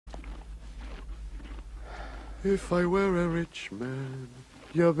If I were a rich man,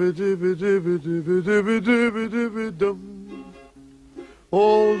 yabba-dibba-dibba-dibba-dibba-dibba-dibba-dum.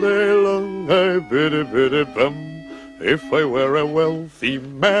 All day long I biddy-biddy-bum. If I were a wealthy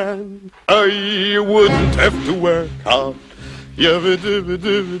man, I wouldn't have to work hard.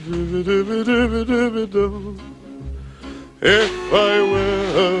 Yabba-dibba-dibba-dibba-dibba-dibba-dibba-dum. If I were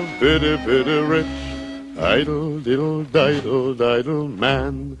a biddy-biddy rich, idle-diddle-diddle-diddle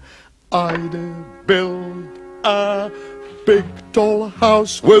man, I'd build a big tall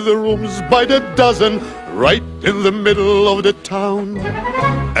house with rooms by the dozen right in the middle of the town.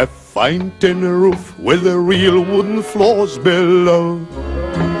 A fine tin roof with the real wooden floors below.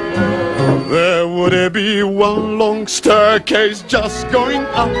 There would be one long staircase just going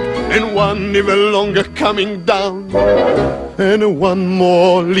up and one even longer coming down, and one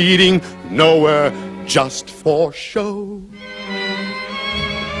more leading nowhere just for show.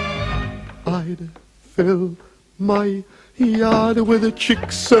 I'd fill my yard with the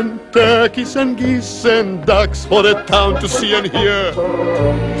chicks and turkeys and geese and ducks for the town to see and hear,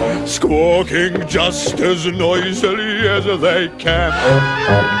 squawking just as noisily as they can.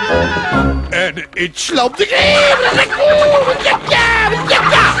 And each lump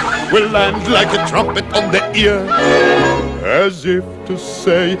will land like a trumpet on the ear, as if to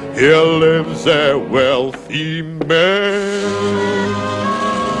say, here lives a wealthy man.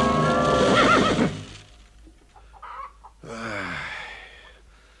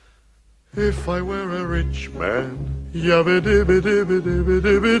 If I were a rich man,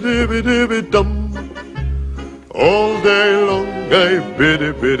 yabba-dibba-dibba-dibba-dibba-dibba-dibba-dum. All day long I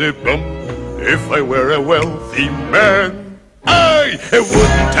biddy-biddy-bum. If I were a wealthy man, I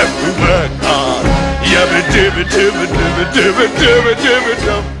wouldn't have to work hard.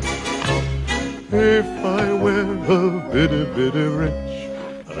 Yabba-dibba-dibba-dibba-dibba-dibba-dibba-dum. If I were a biddy-biddy rich,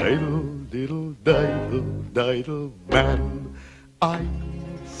 idle-diddle-diddle-diddle man, I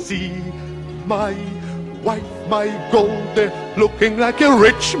see my wife, my Goldie, looking like a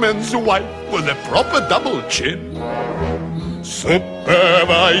rich man's wife with a proper double chin,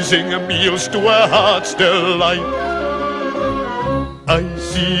 supervising meals to her heart's delight. I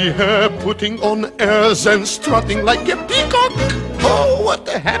see her putting on airs and strutting like a peacock. Oh, what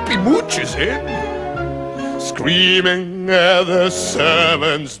a happy mood she's in, screaming at the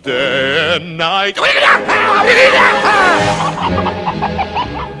servants day and night.